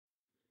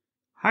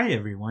Hi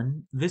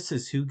everyone, this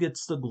is Who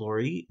Gets the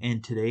Glory,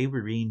 and today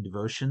we're reading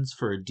Devotions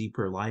for a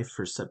Deeper Life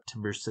for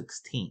September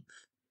 16th.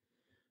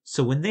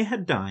 So when they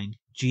had dined,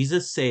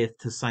 Jesus saith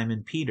to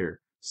Simon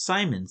Peter,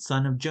 Simon,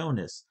 son of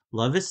Jonas,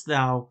 lovest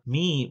thou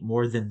me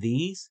more than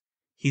these?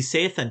 He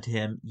saith unto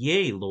him,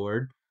 Yea,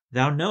 Lord,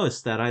 thou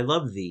knowest that I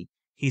love thee.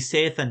 He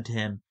saith unto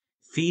him,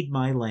 Feed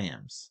my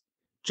lambs.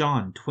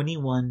 John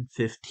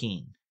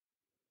 21:15.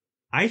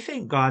 I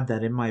thank God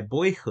that in my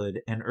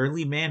boyhood and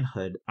early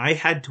manhood I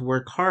had to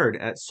work hard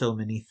at so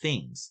many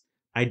things.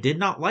 I did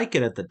not like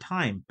it at the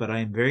time, but I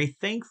am very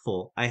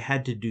thankful I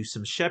had to do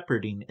some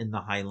shepherding in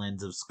the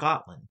Highlands of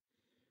Scotland.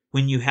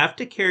 When you have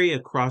to carry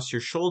across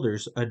your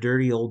shoulders a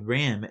dirty old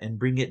ram and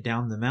bring it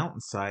down the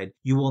mountainside,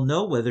 you will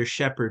know whether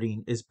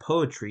shepherding is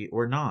poetry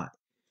or not.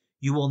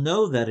 You will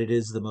know that it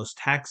is the most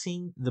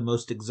taxing, the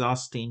most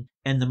exhausting,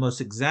 and the most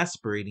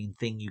exasperating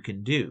thing you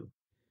can do.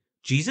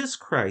 Jesus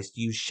Christ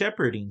used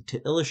shepherding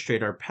to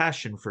illustrate our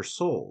passion for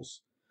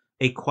souls.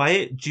 A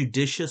quiet,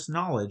 judicious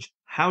knowledge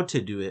how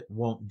to do it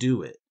won't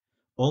do it.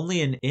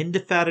 Only an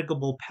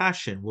indefatigable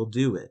passion will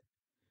do it.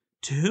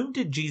 To whom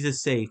did Jesus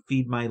say,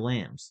 Feed my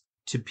lambs?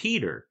 To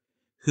Peter.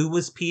 Who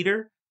was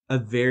Peter? A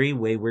very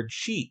wayward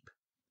sheep.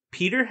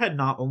 Peter had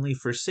not only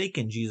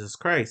forsaken Jesus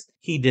Christ,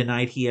 he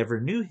denied he ever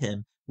knew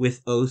him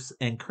with oaths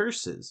and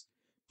curses.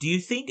 Do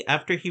you think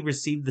after he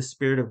received the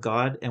Spirit of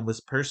God and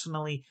was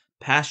personally,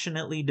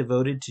 passionately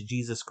devoted to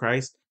Jesus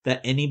Christ,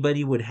 that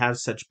anybody would have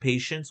such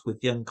patience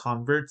with young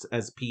converts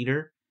as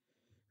Peter?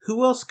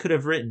 Who else could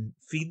have written,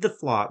 Feed the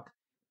flock,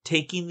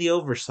 taking the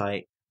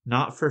oversight,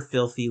 not for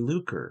filthy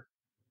lucre?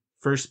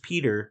 1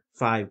 Peter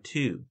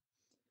 5:2.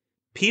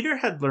 Peter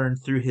had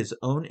learned through his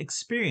own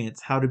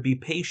experience how to be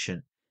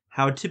patient,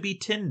 how to be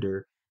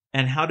tender,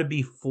 and how to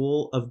be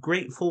full of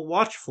grateful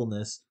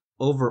watchfulness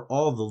over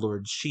all the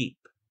Lord's sheep.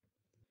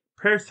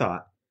 Prayer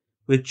thought: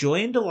 with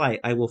joy and delight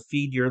I will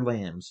feed your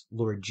lambs,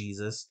 Lord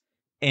Jesus,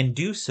 and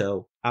do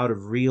so out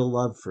of real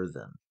love for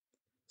them.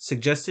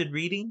 Suggested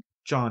reading: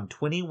 John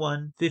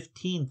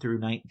 21:15 through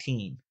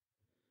 19.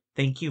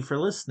 Thank you for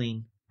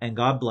listening, and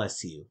God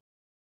bless you.